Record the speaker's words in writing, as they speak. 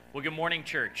Well, good morning,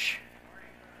 church.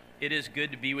 It is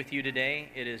good to be with you today.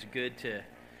 It is good to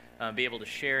be able to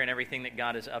share in everything that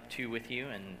God is up to with you,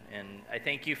 and I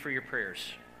thank you for your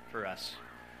prayers for us.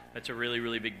 That's a really,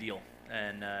 really big deal,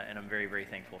 and I'm very, very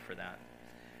thankful for that.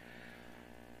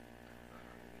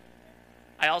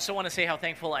 I also want to say how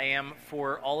thankful I am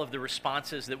for all of the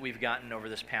responses that we've gotten over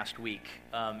this past week.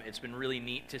 It's been really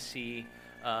neat to see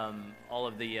all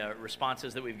of the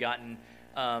responses that we've gotten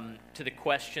to the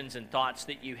questions and thoughts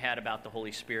that you had about the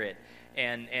Holy Spirit.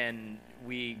 And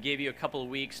we gave you a couple of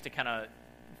weeks to kind of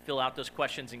fill out those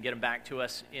questions and get them back to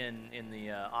us in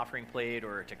the offering plate,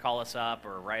 or to call us up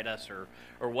or write us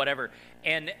or whatever.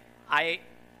 And I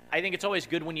think it's always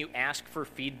good when you ask for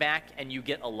feedback and you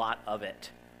get a lot of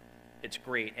it. It's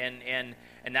great. And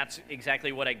that's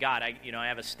exactly what I got. I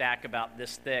have a stack about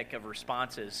this thick of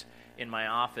responses in my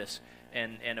office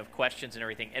and of questions and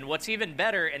everything. And what's even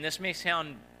better, and this may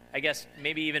sound, I guess,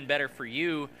 maybe even better for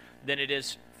you than it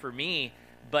is for me,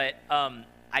 but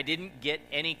I didn't get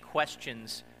any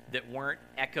questions that weren't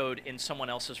echoed in someone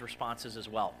else's responses as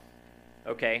well.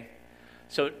 Okay?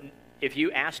 So if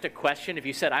you asked a question, if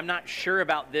you said, I'm not sure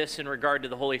about this in regard to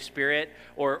the Holy Spirit,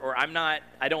 or I'm not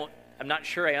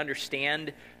sure I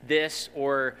understand this,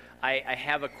 or I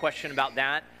have a question about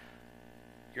that,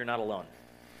 you're not alone.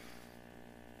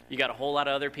 You got a whole lot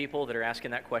of other people that are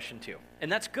asking that question too. And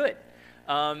that's good,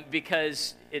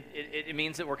 because it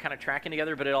means that we're kind of tracking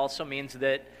together, but it also means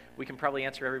that we can probably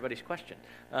answer everybody's question.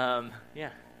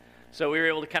 So we were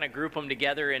able to kind of group them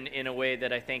together in a way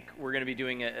that I think we're going to be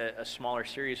doing a smaller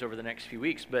series over the next few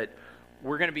weeks, but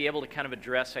we're going to be able to kind of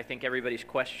address, I think, everybody's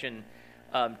question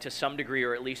to some degree,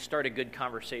 or at least start a good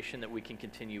conversation that we can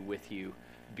continue with you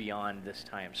beyond this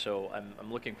time. So I'm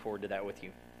looking forward to that with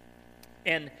you.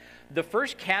 And the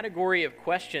first category of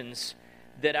questions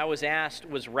that I was asked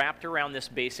was wrapped around this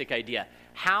basic idea.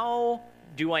 How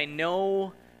do I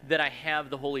know that I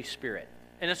have the Holy Spirit?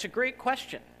 And it's a great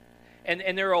question.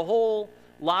 And there are a whole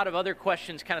lot of other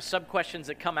questions, kind of sub-questions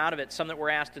that come out of it, some that were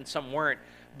asked and some weren't.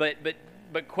 But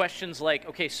questions like,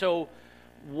 okay, so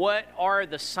what are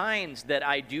the signs that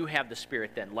I do have the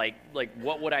Spirit then? Like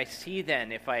what would I see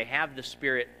then if I have the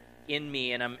Spirit in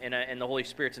me and and the Holy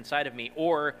Spirit's inside of me?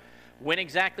 Or when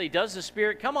exactly does the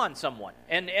Spirit come on someone?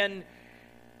 And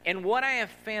what I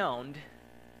have found,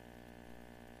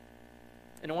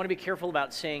 and I want to be careful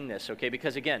about saying this, okay,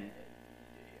 because again,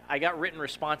 I got written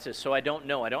responses, so I don't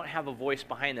know. I don't have a voice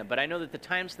behind them. But I know that the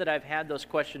times that I've had those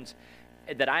questions,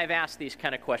 that I've asked these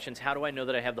kind of questions, how do I know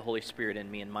that I have the Holy Spirit in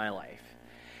me in my life?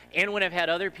 And when I've had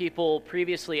other people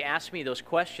previously ask me those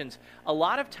questions, a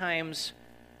lot of times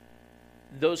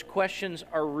those questions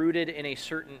are rooted in a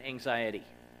certain anxiety.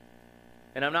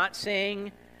 And I'm not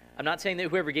saying that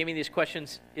whoever gave me these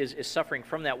questions is suffering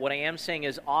from that. What I am saying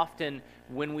is often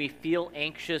when we feel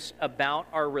anxious about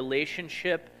our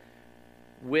relationship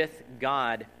with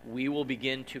God, we will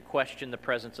begin to question the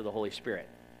presence of the Holy Spirit.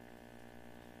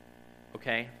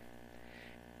 Okay?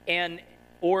 And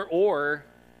or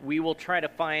we will try to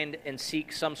find and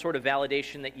seek some sort of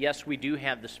validation that, yes, we do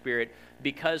have the Spirit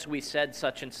because we said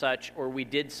such and such, or we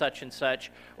did such and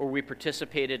such, or we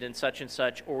participated in such and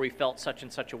such, or we felt such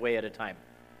and such a way at a time.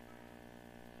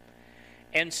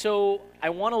 And so I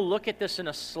want to look at this in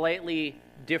a slightly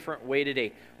different way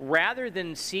today. Rather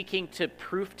than seeking to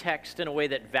proof text in a way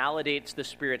that validates the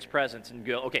Spirit's presence and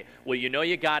go, okay, well, you know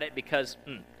you got it because,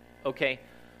 okay.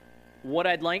 What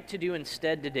I'd like to do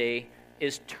instead today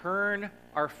is turn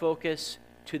our focus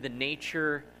to the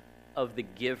nature of the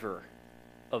giver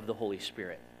of the Holy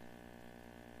Spirit.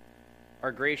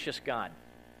 Our gracious God,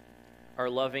 our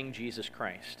loving Jesus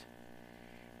Christ,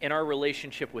 and our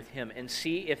relationship with Him, and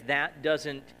see if that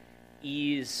doesn't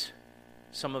ease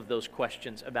some of those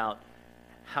questions about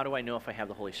how do I know if I have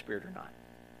the Holy Spirit or not.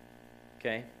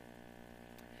 Okay?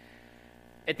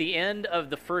 At the end of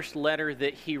the first letter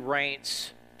that he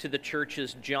writes to the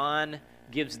churches, John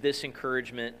gives this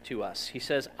encouragement to us. He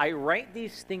says, I write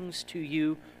these things to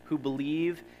you who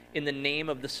believe in the name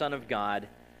of the Son of God,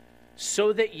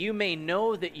 so that you may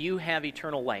know that you have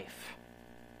eternal life.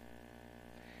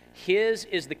 His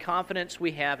is the confidence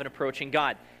we have in approaching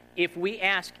God. If we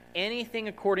ask anything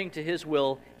according to His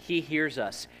will, He hears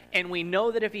us. And we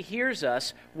know that if He hears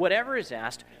us, whatever is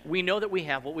asked, we know that we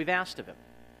have what we've asked of Him.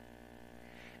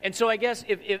 And so I guess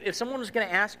if someone was going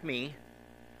to ask me,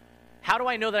 how do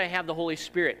I know that I have the Holy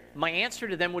Spirit? My answer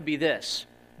to them would be this.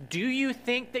 Do you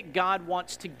think that God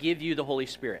wants to give you the Holy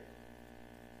Spirit?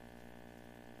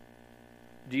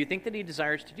 Do you think that He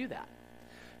desires to do that?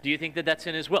 Do you think that that's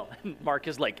in His will? Mark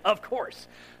is like, of course.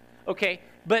 Okay,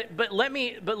 but let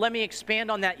me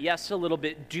expand on that yes a little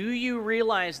bit. Do you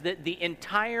realize that the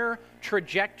entire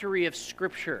trajectory of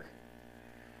Scripture,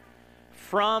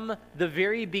 from the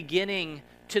very beginning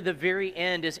to the very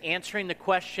end, is answering the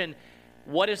question,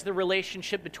 what is the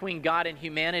relationship between God and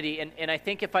humanity? And I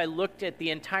think if I looked at the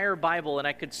entire Bible and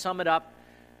I could sum it up,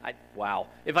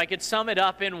 if I could sum it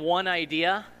up in one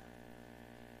idea,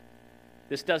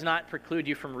 this does not preclude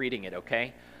you from reading it,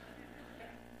 okay?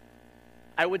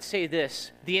 I would say this: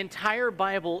 the entire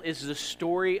Bible is the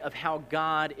story of how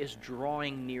God is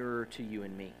drawing nearer to you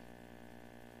and me.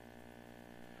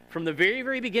 From the very,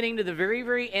 very beginning to the very,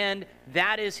 very end,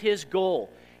 that is his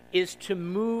goal, is to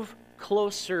move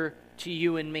closer to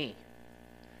you and me.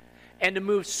 And to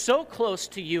move so close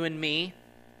to you and me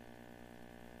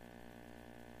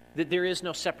that there is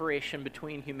no separation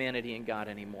between humanity and God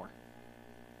anymore.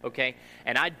 Okay?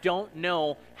 And I don't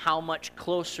know how much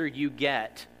closer you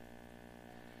get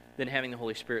than having the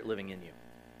Holy Spirit living in you.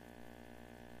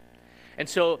 And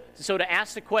so to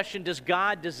ask the question, does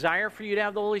God desire for you to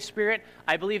have the Holy Spirit?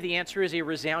 I believe the answer is a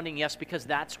resounding yes, because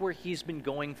that's where he's been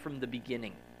going from the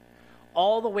beginning.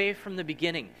 All the way from the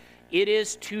beginning. It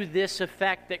is to this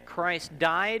effect that Christ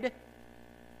died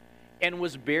and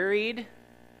was buried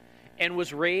and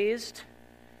was raised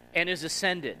and is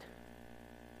ascended,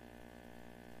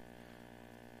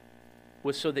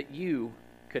 was so that you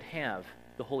could have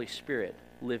the Holy Spirit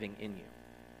living in you.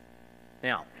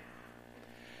 Now,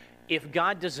 if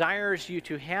God desires you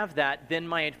to have that, then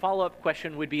my follow-up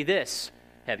question would be this: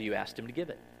 have you asked him to give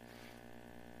it?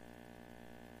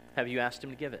 Have you asked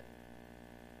him to give it?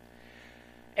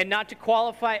 And not to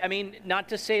qualify, not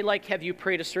to say like, have you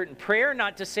prayed a certain prayer?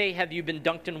 Not to say, have you been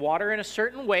dunked in water in a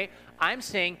certain way? I'm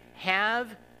saying,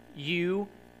 have you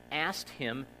asked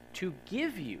him to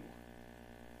give you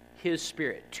his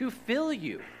Spirit, to fill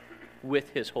you with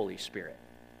his Holy Spirit?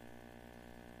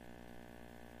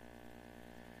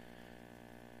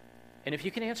 And if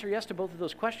you can answer yes to both of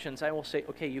those questions, I will say,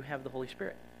 okay, you have the Holy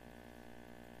Spirit.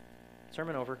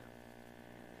 Sermon over.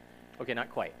 Okay, not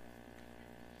quite.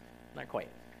 Not quite.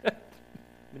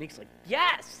 Monique's like,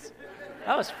 yes!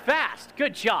 That was fast.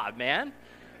 Good job, man.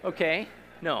 Okay,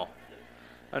 no.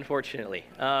 Unfortunately.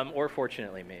 Or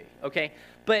fortunately, maybe. Okay,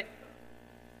 but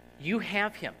you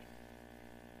have him.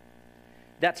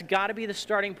 That's got to be the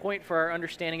starting point for our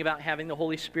understanding about having the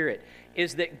Holy Spirit,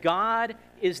 is that God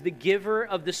is the giver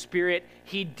of the Spirit.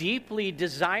 He deeply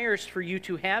desires for you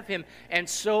to have him. And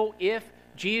so if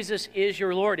Jesus is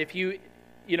your Lord, if you're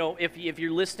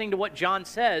listening to what John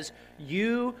says,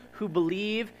 you who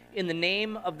believe in the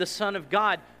name of the Son of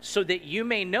God, so that you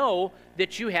may know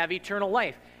that you have eternal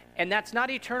life. And that's not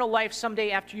eternal life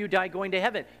someday after you die going to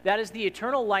heaven. That is the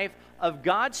eternal life of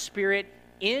God's Spirit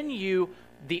in you.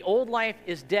 The old life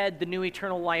is dead. The new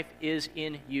eternal life is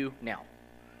in you now.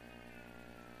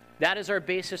 That is our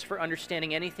basis for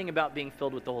understanding anything about being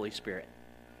filled with the Holy Spirit.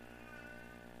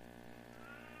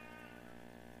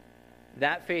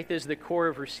 That faith is the core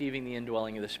of receiving the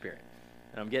indwelling of the Spirit.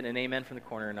 And I'm getting an amen from the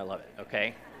corner, and I love it,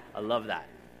 okay? I love that.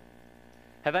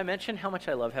 Have I mentioned how much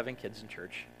I love having kids in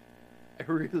church? I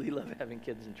really love having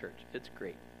kids in church. It's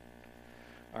great.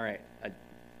 All right.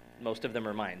 Most of them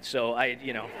are mine. So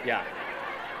yeah.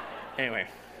 Anyway.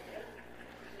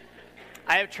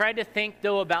 I have tried to think,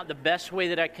 though, about the best way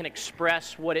that I can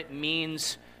express what it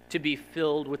means to be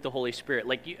filled with the Holy Spirit.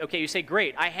 Like, you say,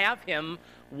 great, I have him.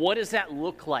 What does that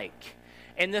look like?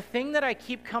 And the thing that I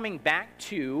keep coming back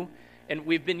to, and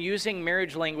we've been using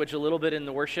marriage language a little bit in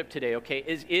the worship today, okay,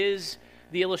 is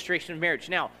the illustration of marriage.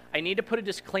 Now, I need to put a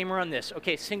disclaimer on this.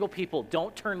 Okay, single people,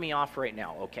 don't turn me off right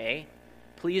now, okay?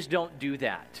 Please don't do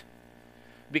that.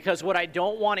 Because what I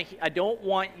don't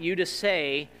want you to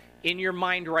say in your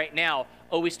mind right now,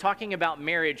 oh, he's talking about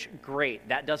marriage, great,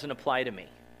 that doesn't apply to me.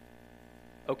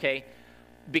 Okay?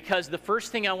 Because the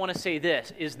first thing I want to say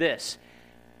is this.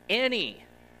 Any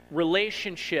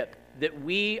relationship that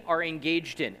we are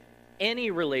engaged in, any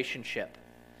relationship,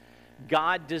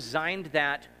 God designed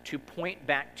that to point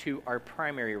back to our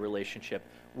primary relationship,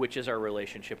 which is our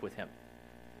relationship with him.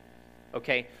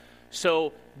 Okay?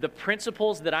 So the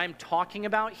principles that I'm talking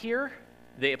about here,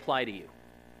 they apply to you.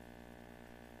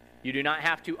 You do not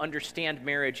have to understand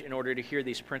marriage in order to hear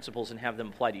these principles and have them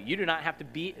apply to you. You do not have to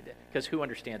be, because who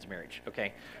understands marriage,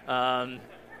 okay?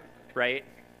 Right?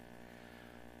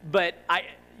 But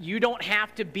you don't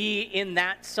have to be in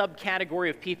that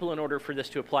subcategory of people in order for this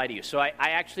to apply to you. So I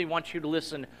actually want you to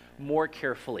listen more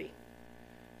carefully,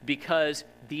 because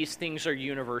these things are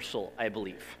universal, I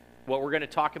believe. What we're going to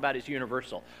talk about is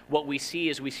universal. What we see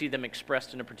is we see them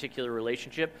expressed in a particular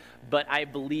relationship, but I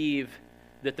believe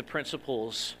that the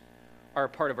principles are a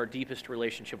part of our deepest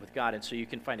relationship with God, and so you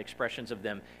can find expressions of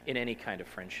them in any kind of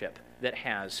friendship that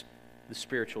has the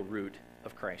spiritual root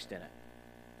of Christ in it.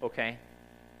 Okay?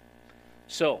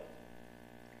 So,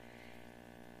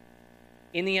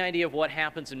 in the idea of what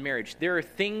happens in marriage, there are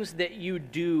things that you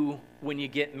do when you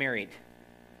get married.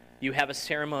 You have a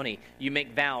ceremony, you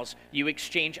make vows, you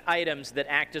exchange items that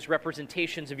act as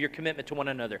representations of your commitment to one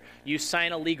another. You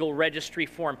sign a legal registry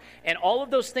form. And all of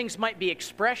those things might be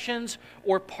expressions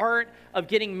or part of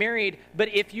getting married. But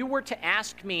if you were to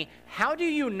ask me, how do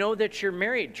you know that you're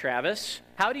married, Travis?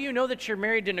 How do you know that you're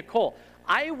married to Nicole?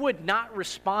 I would not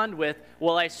respond with,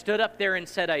 well, I stood up there and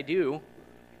said I do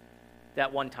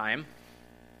that one time.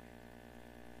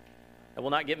 That will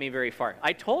not get me very far.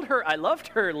 I told her I loved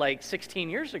her like 16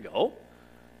 years ago.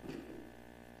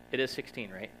 It is 16,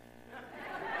 right?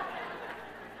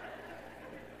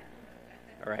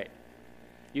 All right.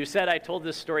 You said I told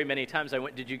this story many times.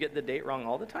 Did you get the date wrong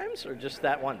all the times or just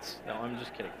that once? No, I'm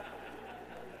just kidding.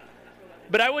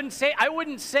 But I wouldn't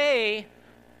say,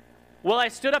 well, I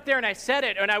stood up there and I said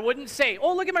it, and I wouldn't say,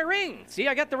 oh, look at my ring. See,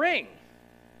 I got the ring.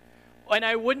 And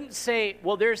I wouldn't say,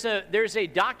 well, there's a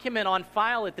document on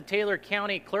file at the Taylor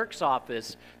County Clerk's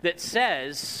office that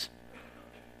says,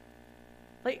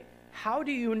 like, how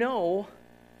do you know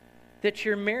that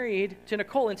you're married to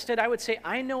Nicole? Instead, I would say,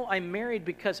 I know I'm married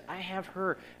because I have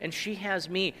her and she has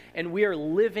me, and we are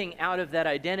living out of that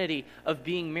identity of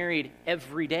being married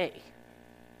every day.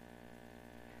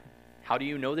 How do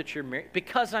you know that you're married?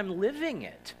 Because I'm living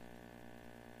it.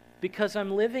 Because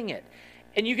I'm living it.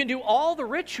 And you can do all the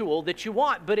ritual that you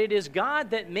want, but it is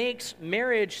God that makes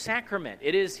marriage sacrament.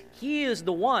 He is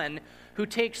the one who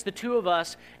takes the two of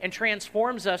us and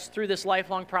transforms us through this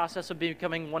lifelong process of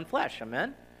becoming one flesh.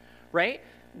 Amen? Right?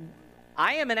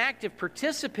 I am an active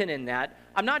participant in that.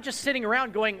 I'm not just sitting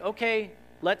around going, okay,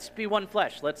 let's be one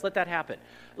flesh. Let's let that happen.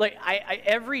 Like, I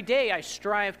every day I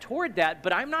strive toward that,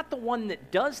 but I'm not the one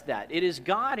that does that. It is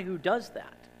God who does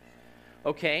that.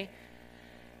 Okay?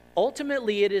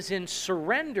 Ultimately, it is in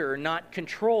surrender, not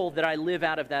control, that I live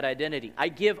out of that identity. I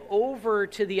give over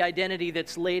to the identity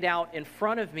that's laid out in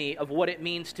front of me of what it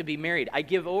means to be married. I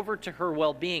give over to her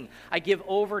well-being. I give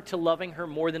over to loving her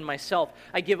more than myself.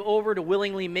 I give over to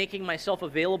willingly making myself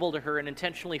available to her and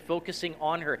intentionally focusing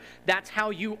on her. That's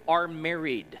how you are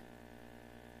married.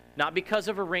 Not because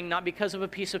of a ring, not because of a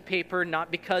piece of paper,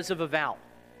 not because of a vow.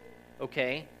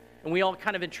 Okay? And we all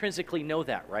kind of intrinsically know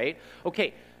that, right?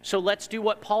 Okay. So let's do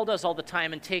what Paul does all the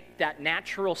time and take that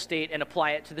natural state and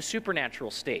apply it to the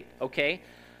supernatural state, okay?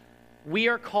 We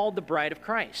are called the bride of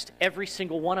Christ, every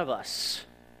single one of us.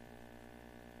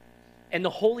 And the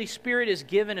Holy Spirit is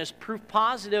given as proof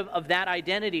positive of that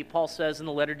identity, Paul says in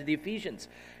the letter to the Ephesians.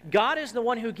 God is the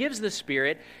one who gives the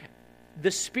Spirit. The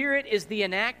Spirit is the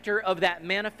enactor of that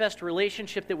manifest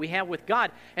relationship that we have with God.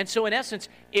 And so in essence,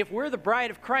 if we're the bride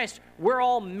of Christ, we're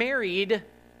all married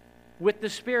with the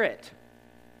Spirit.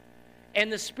 And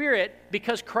the Spirit,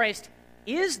 because Christ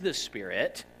is the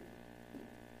Spirit,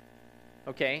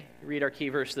 okay, read our key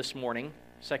verse this morning,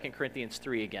 2 Corinthians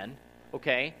 3 again,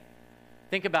 okay?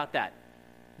 Think about that.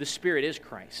 The Spirit is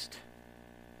Christ.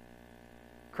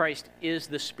 Christ is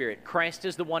the Spirit. Christ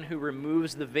is the one who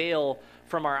removes the veil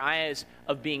from our eyes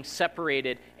of being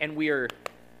separated, and we are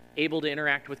able to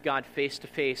interact with God face to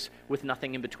face with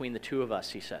nothing in between the two of us,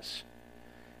 he says.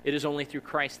 It is only through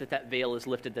Christ that that veil is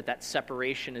lifted, that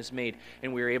separation is made,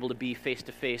 and we are able to be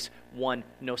face-to-face, one,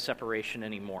 no separation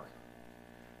anymore.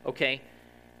 Okay?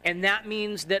 And that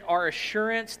means that our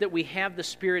assurance that we have the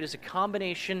Spirit is a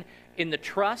combination in the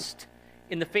trust,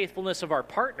 in the faithfulness of our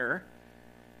partner,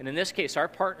 and in this case, our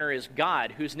partner is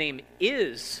God, whose name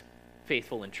is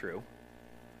faithful and true.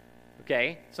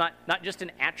 Okay? It's not just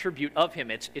an attribute of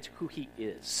him, it's who he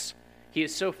is. He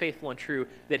is so faithful and true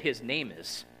that his name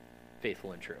is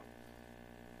faithful and true.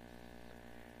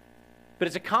 But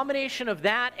it's a combination of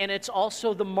that, and it's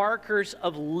also the markers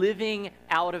of living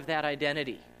out of that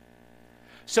identity.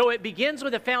 So it begins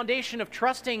with a foundation of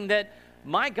trusting that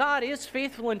my God is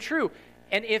faithful and true,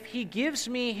 and if he gives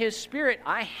me his Spirit,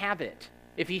 I have it.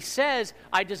 If he says,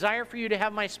 I desire for you to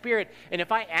have my Spirit, and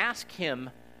if I ask him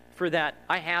for that,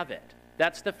 I have it.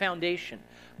 That's the foundation.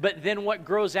 But then what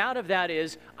grows out of that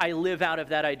is I live out of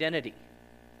that identity.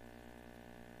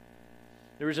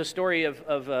 There was a story of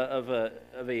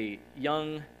a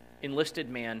young enlisted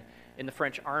man in the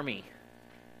French army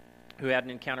who had an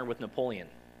encounter with Napoleon.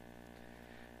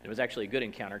 It was actually a good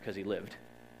encounter because he lived.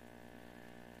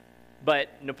 But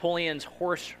Napoleon's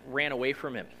horse ran away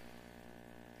from him.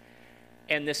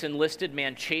 And this enlisted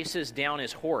man chases down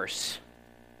his horse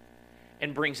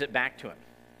and brings it back to him.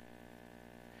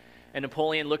 And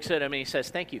Napoleon looks at him and he says,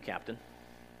 "Thank you, Captain."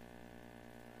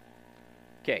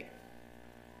 Okay.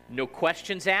 No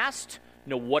questions asked.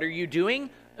 No, what are you doing?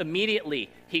 Immediately,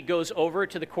 he goes over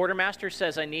to the quartermaster,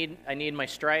 says, I need my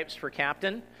stripes for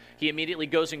captain. He immediately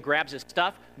goes and grabs his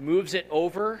stuff, moves it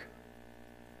over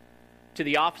to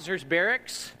the officer's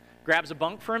barracks, grabs a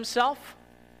bunk for himself.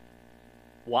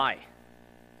 Why?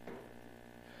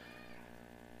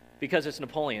 Because it's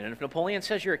Napoleon. And if Napoleon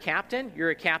says you're a captain, you're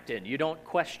a captain. You don't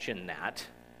question that.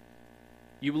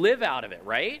 You live out of it,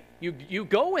 right? You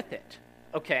go with it.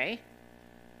 Okay.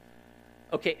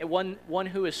 Okay, one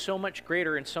who is so much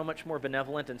greater and so much more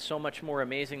benevolent and so much more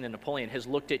amazing than Napoleon has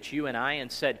looked at you and I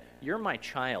and said, you're my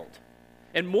child.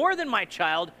 And more than my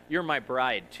child, you're my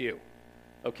bride too.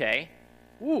 Okay?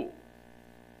 Ooh.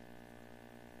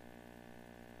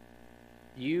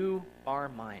 You are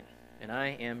mine, and I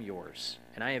am yours,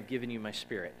 and I have given you my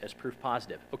Spirit as proof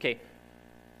positive. Okay,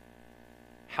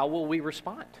 how will we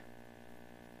respond?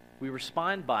 We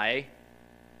respond by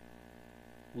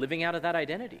living out of that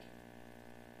identity.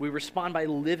 We respond by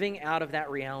living out of that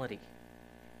reality.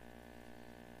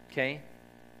 Okay?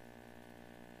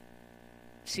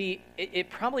 See, it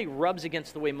probably rubs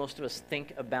against the way most of us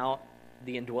think about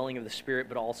the indwelling of the Spirit,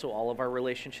 but also all of our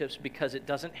relationships, because it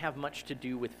doesn't have much to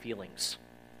do with feelings.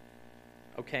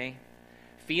 Okay?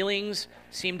 Feelings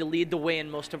seem to lead the way in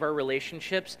most of our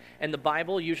relationships, and the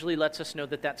Bible usually lets us know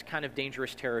that that's kind of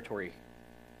dangerous territory.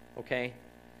 Okay?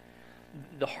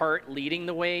 The heart leading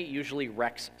the way usually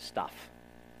wrecks stuff.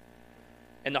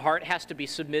 And the heart has to be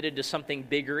submitted to something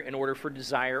bigger in order for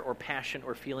desire or passion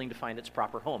or feeling to find its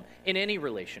proper home in any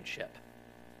relationship,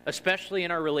 especially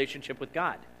in our relationship with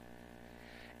God.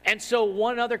 And so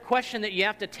one other question that you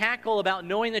have to tackle about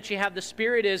knowing that you have the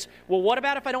Spirit is, well, what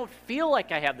about if I don't feel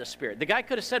like I have the Spirit? The guy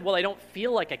could have said, well, I don't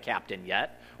feel like a captain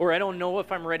yet, or I don't know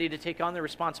if I'm ready to take on the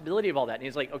responsibility of all that. And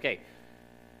he's like, okay,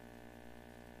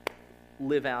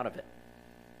 live out of it.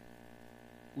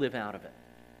 Live out of it.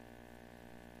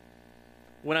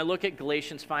 When I look at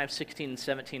Galatians 5:16 and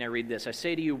 17, I read this. I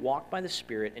say to you, walk by the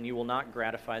Spirit, and you will not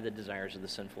gratify the desires of the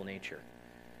sinful nature.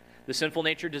 The sinful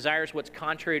nature desires what's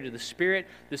contrary to the Spirit.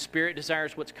 The Spirit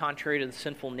desires what's contrary to the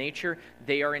sinful nature.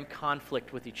 They are in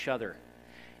conflict with each other.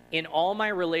 In all my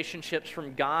relationships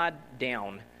from God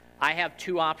down, I have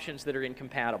two options that are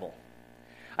incompatible.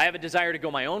 I have a desire to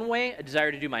go my own way, a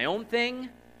desire to do my own thing,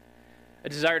 a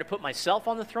desire to put myself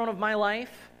on the throne of my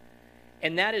life,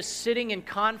 and that is sitting in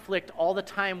conflict all the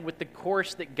time with the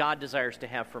course that God desires to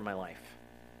have for my life.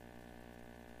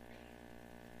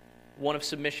 One of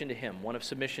submission to Him, one of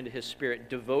submission to His Spirit,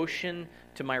 devotion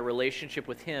to my relationship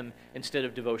with Him instead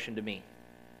of devotion to me.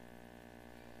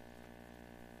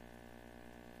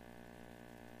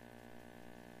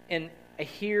 And I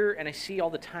hear and I see all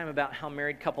the time about how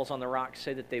married couples on the rocks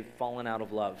say that they've fallen out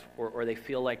of love, or they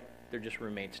feel like they're just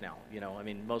roommates now. You know, I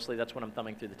mean, mostly that's when I'm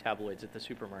thumbing through the tabloids at the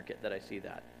supermarket that I see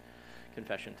that.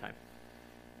 Confession time.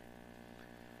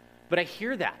 But I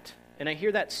hear that, and I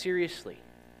hear that seriously.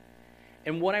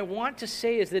 And what I want to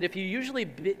say is that if you usually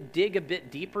dig a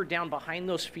bit deeper down behind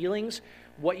those feelings,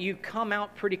 what you come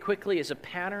out pretty quickly is a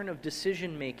pattern of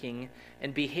decision-making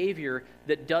and behavior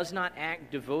that does not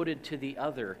act devoted to the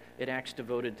other. It acts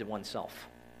devoted to oneself.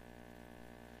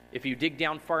 If you dig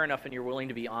down far enough and you're willing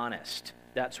to be honest,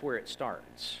 that's where it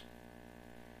starts.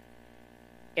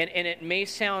 And it may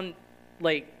sound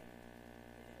like,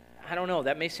 I don't know,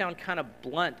 that may sound kind of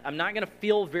blunt. I'm not going to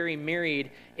feel very married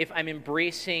if I'm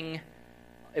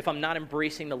not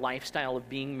embracing the lifestyle of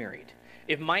being married.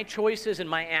 If my choices and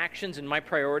my actions and my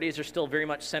priorities are still very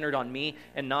much centered on me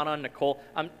and not on Nicole,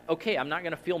 I'm not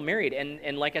going to feel married.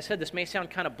 And like I said, this may sound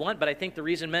kind of blunt, but I think the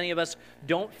reason many of us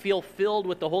don't feel filled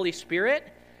with the Holy Spirit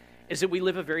is that we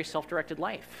live a very self-directed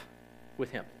life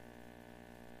with Him.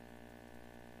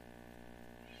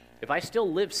 If I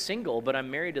still live single, but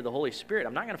I'm married to the Holy Spirit,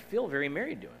 I'm not going to feel very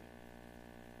married to Him.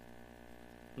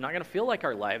 I'm not going to feel like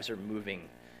our lives are moving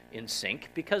in sync,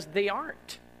 because they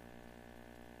aren't.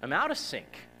 I'm out of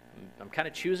sync. I'm kind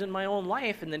of choosing my own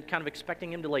life and then kind of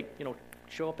expecting Him to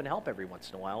show up and help every once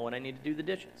in a while when I need to do the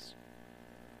dishes.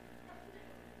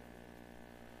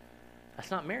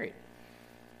 That's not married.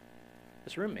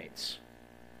 It's roommates.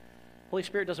 Holy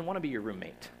Spirit doesn't want to be your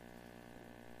roommate.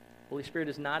 Holy Spirit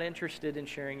is not interested in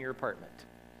sharing your apartment.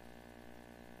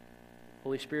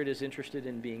 Holy Spirit is interested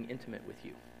in being intimate with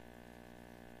you,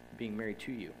 being married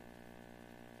to you.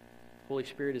 Holy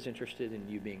Spirit is interested in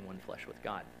you being one flesh with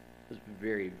God. It's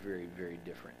very, very, very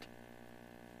different.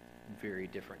 Very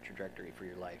different trajectory for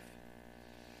your life.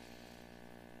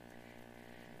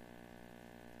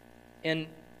 And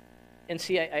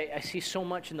see, I see so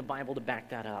much in the Bible to back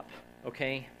that up,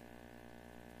 okay?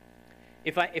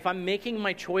 if I'm making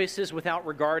my choices without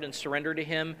regard and surrender to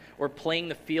him, or playing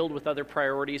the field with other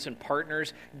priorities and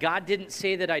partners, God didn't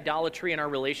say that idolatry in our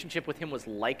relationship with him was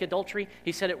like adultery.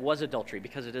 He said it was adultery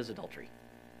because it is adultery.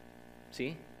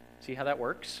 See how that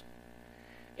works?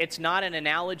 It's not an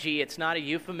analogy, it's not a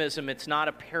euphemism, it's not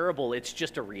a parable, it's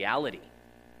just a reality.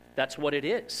 That's what it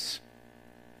is.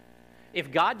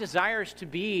 If God desires to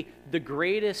be the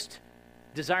greatest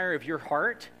desire of your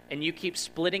heart, and you keep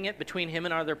splitting it between him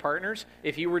and other partners,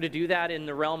 if you were to do that in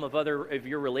the realm of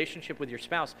your relationship with your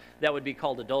spouse, that would be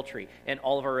called adultery. And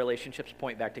all of our relationships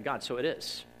point back to God. So it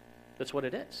is. That's what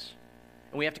it is.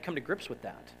 And we have to come to grips with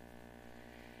that.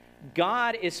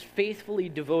 God is faithfully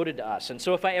devoted to us. And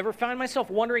so if I ever find myself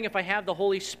wondering if I have the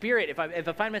Holy Spirit, if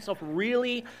I find myself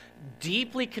really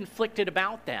deeply conflicted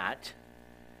about that,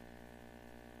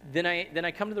 then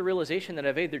I come to the realization that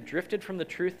I've either drifted from the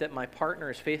truth that my partner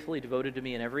is faithfully devoted to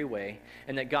me in every way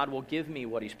and that God will give me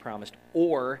what he's promised,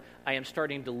 or I'm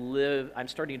starting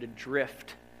to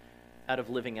drift out of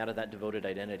living out of that devoted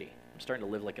identity. I'm starting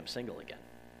to live like I'm single again.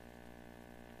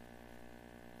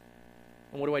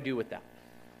 And what do I do with that?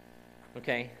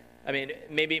 Okay? I mean,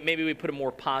 maybe we put a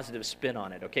more positive spin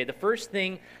on it, okay? The first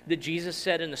thing that Jesus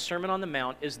said in the Sermon on the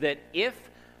Mount is that if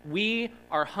we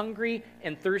are hungry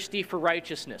and thirsty for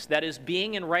righteousness, that is,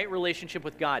 being in right relationship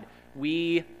with God,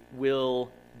 we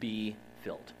will be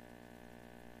filled.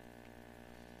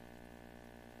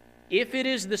 If it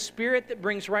is the Spirit that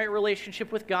brings right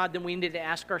relationship with God, then we need to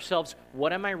ask ourselves,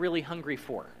 what am I really hungry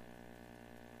for?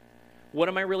 What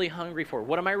am I really hungry for?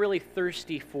 What am I really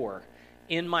thirsty for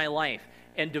in my life?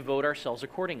 And devote ourselves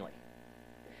accordingly.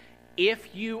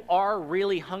 If you are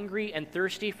really hungry and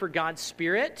thirsty for God's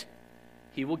Spirit,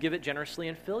 he will give it generously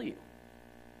and fill you.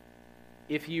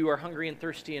 If you are hungry and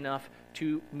thirsty enough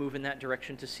to move in that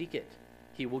direction to seek it,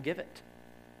 he will give it.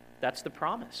 That's the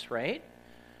promise, right?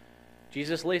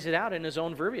 Jesus lays it out in his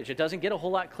own verbiage. It doesn't get a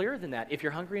whole lot clearer than that. If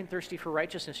you're hungry and thirsty for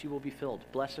righteousness, you will be filled.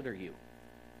 Blessed are you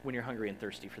when you're hungry and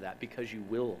thirsty for that, because you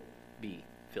will be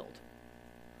filled.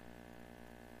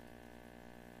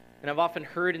 And I've often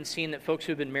heard and seen that folks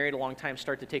who have been married a long time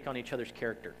start to take on each other's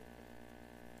character.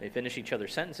 They finish each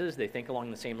other's sentences. They think along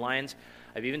the same lines.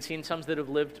 I've even seen some that have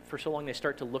lived for so long they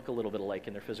start to look a little bit alike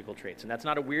in their physical traits. And that's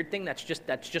not a weird thing. That's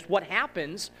just what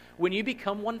happens when you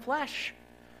become one flesh,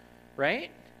 right?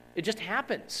 It just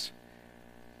happens.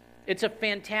 It's a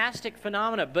fantastic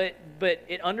phenomena, but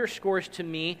it underscores to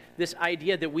me this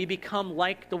idea that we become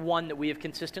like the one that we have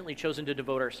consistently chosen to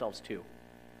devote ourselves to.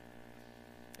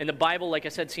 And the Bible, like I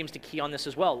said, seems to key on this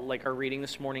as well. Like our reading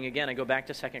this morning again, I go back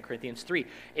to 2 Corinthians 3.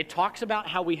 It talks about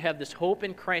how we have this hope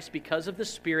in Christ because of the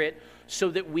Spirit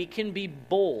so that we can be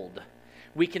bold.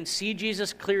 We can see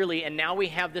Jesus clearly, and now we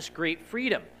have this great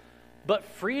freedom. But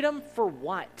freedom for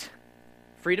what?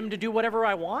 Freedom to do whatever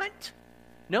I want?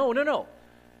 No.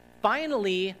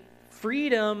 Finally,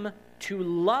 freedom to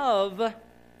love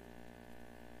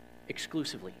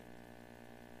exclusively.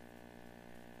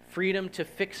 Freedom to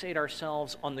fixate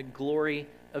ourselves on the glory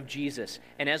of Jesus.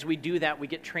 And as we do that, we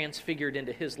get transfigured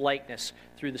into his likeness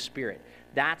through the Spirit.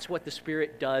 That's what the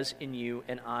Spirit does in you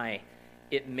and I.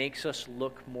 It makes us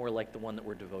look more like the one that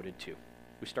we're devoted to.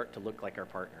 We start to look like our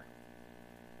partner.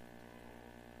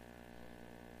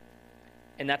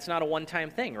 And that's not a one-time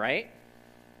thing, right?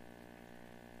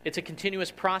 It's a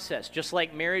continuous process. Just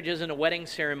like marriage isn't a wedding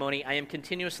ceremony, I am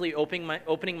continuously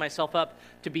opening myself up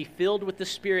to be filled with the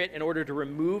Spirit in order to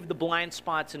remove the blind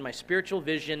spots in my spiritual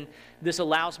vision. This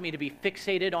allows me to be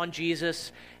fixated on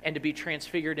Jesus and to be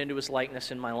transfigured into his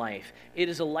likeness in my life. It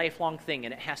is a lifelong thing,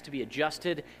 and it has to be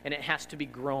adjusted, and it has to be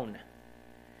grown.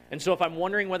 And so if I'm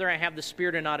wondering whether I have the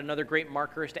Spirit or not, another great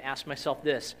marker is to ask myself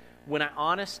this: when I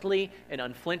honestly and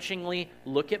unflinchingly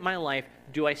look at my life,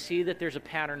 do I see that there's a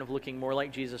pattern of looking more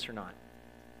like Jesus or not?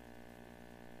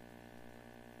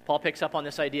 Paul picks up on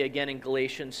this idea again in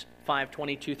Galatians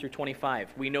 5:22 through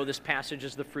 25. We know this passage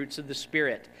as the fruits of the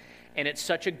Spirit, and it's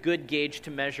such a good gauge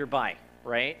to measure by,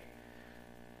 right?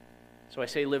 So I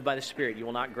say live by the Spirit. You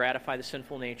will not gratify the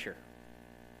sinful nature.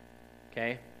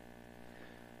 Okay?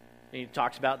 And he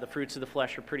talks about the fruits of the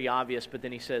flesh are pretty obvious, but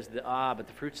then he says, but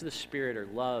the fruits of the Spirit are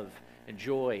love and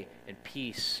joy and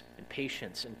peace and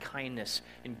patience and kindness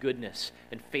and goodness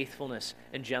and faithfulness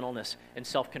and gentleness and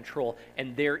self-control.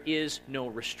 And there is no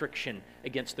restriction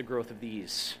against the growth of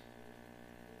these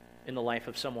in the life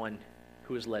of someone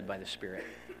who is led by the Spirit.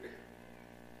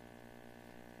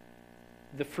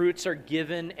 The fruits are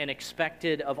given and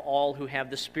expected of all who have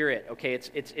the Spirit. Okay,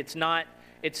 it's not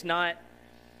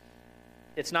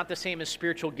the same as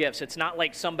spiritual gifts. It's not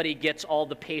like somebody gets all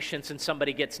the patience and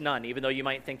somebody gets none, even though you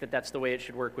might think that that's the way it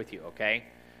should work with you, okay?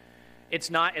 It's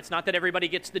not that everybody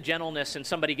gets the gentleness and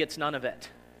somebody gets none of it.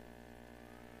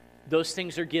 Those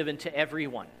things are given to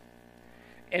everyone.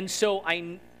 And so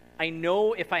I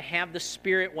know if I have the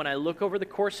Spirit, when I look over the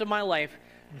course of my life,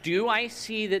 do I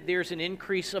see that there's an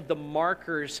increase of the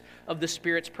markers of the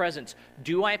Spirit's presence?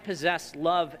 Do I possess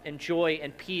love and joy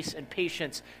and peace and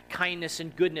patience, kindness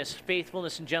and goodness,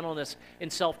 faithfulness and gentleness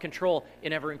and self-control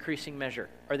in ever-increasing measure?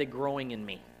 Are they growing in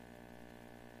me?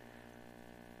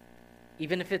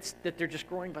 Even if it's that they're just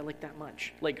growing by like that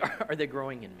much. Like, are they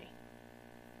growing in me?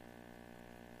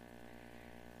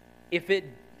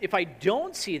 If I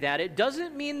don't see that, it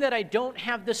doesn't mean that I don't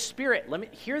have the Spirit. Let me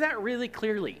hear that really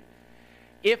clearly.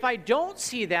 If I don't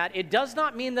see that, it does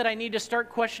not mean that I need to start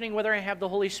questioning whether I have the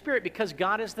Holy Spirit, because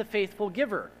God is the faithful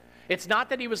giver. It's not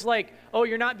that he was like, oh,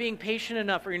 you're not being patient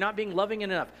enough or you're not being loving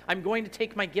enough. I'm going to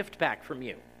take my gift back from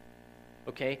you.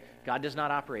 Okay? God does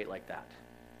not operate like that.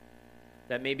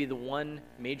 That may be the one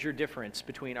major difference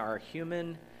between our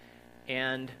human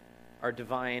and our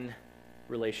divine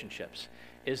relationships,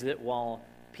 is that while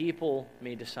people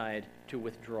may decide to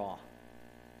withdraw,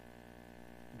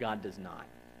 God does not.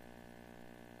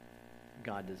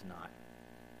 God does not.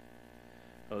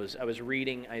 I was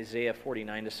reading Isaiah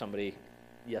 49 to somebody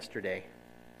yesterday,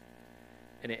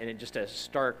 and it just a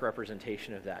stark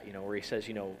representation of that, where he says,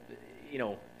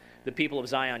 the people of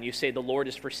Zion, you say, the Lord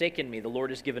has forsaken me, the Lord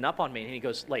has given up on me. And he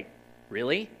goes, like,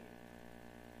 really?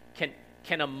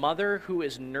 Can a mother who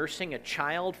is nursing a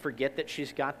child forget that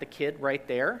she's got the kid right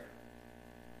there?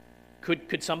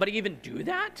 Could somebody even do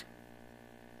that?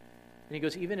 And he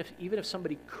goes, even if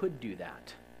somebody could do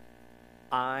that,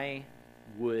 I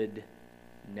would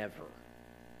never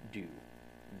do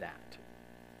that.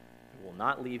 I will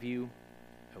not leave you.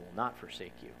 I will not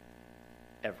forsake you.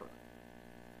 Ever.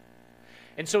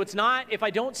 And so it's not, if I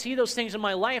don't see those things in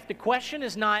my life, the question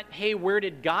is not, hey, where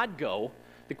did God go?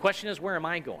 The question is, where am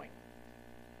I going?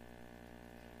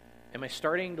 Am I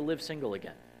starting to live single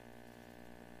again?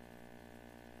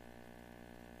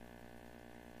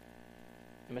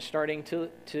 Am I starting to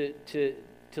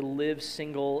live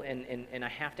single, and I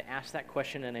have to ask that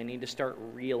question, and I need to start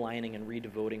realigning and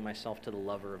redevoting myself to the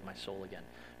lover of my soul again,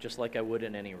 just like I would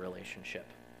in any relationship.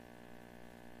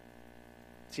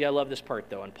 See, I love this part,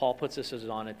 though, and Paul puts this as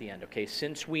on at the end, okay?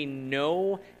 Since we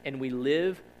know and we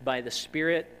live by the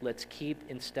Spirit, let's keep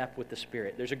in step with the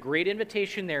Spirit. There's a great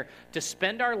invitation there to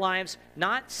spend our lives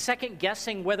not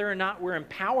second-guessing whether or not we're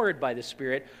empowered by the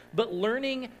Spirit, but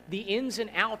learning the ins and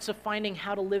outs of finding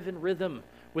how to live in rhythm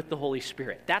with the Holy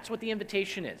Spirit. That's what the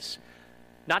invitation is.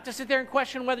 Not to sit there and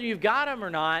question whether you've got Him or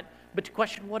not, but to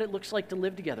question what it looks like to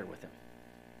live together with Him.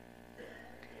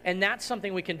 And that's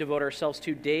something we can devote ourselves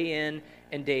to day in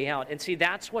and day out. And see,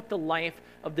 that's what the life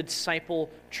of the disciple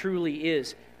truly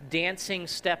is. Dancing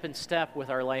step in step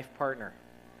with our life partner.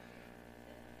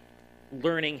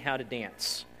 Learning how to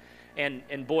dance.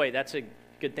 And boy, that's a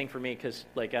good thing for me, because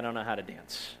I don't know how to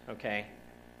dance, okay?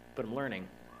 But I'm learning.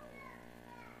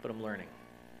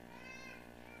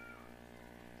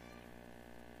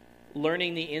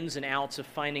 Learning the ins and outs of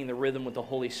finding the rhythm with the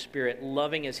Holy Spirit,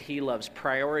 loving as He loves,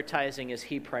 prioritizing as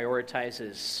He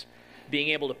prioritizes, being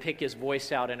able to pick His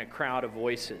voice out in a crowd of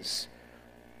voices,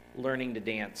 learning to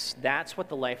dance. That's what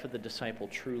the life of the disciple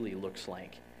truly looks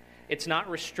like. It's not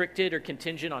restricted or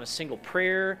contingent on a single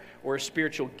prayer or a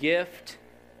spiritual gift.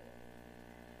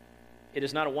 It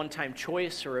is not a one-time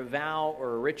choice or a vow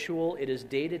or a ritual. It is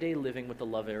day-to-day living with the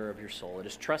lover of your soul. It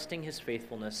is trusting His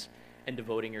faithfulness and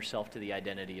devoting yourself to the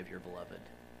identity of your beloved.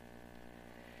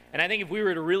 And I think if we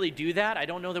were to really do that, I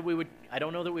don't know that we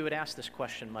would ask this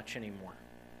question much anymore.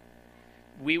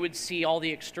 We would see all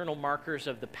the external markers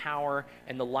of the power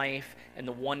and the life and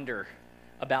the wonder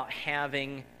about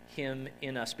having Him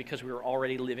in us, because we were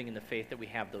already living in the faith that we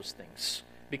have those things,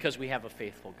 because we have a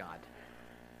faithful God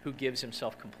who gives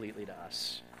Himself completely to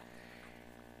us.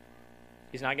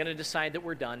 He's not going to decide that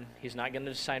we're done. He's not going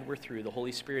to decide we're through. The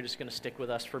Holy Spirit is going to stick with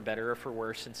us for better or for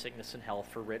worse, in sickness and health,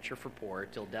 for rich or for poor,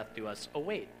 till death do us. Oh,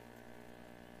 wait.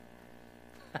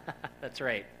 That's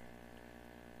right.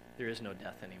 There is no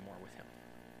death anymore with Him.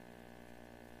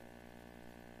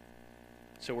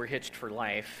 So we're hitched for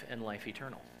life and life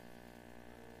eternal.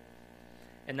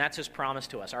 And that's His promise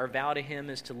to us. Our vow to Him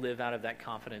is to live out of that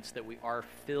confidence that we are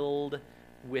filled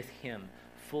with Him,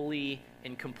 fully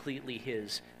and completely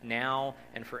His, now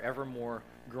and forevermore,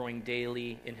 growing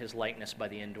daily in His likeness by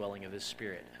the indwelling of His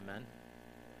Spirit. Amen?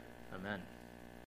 Amen.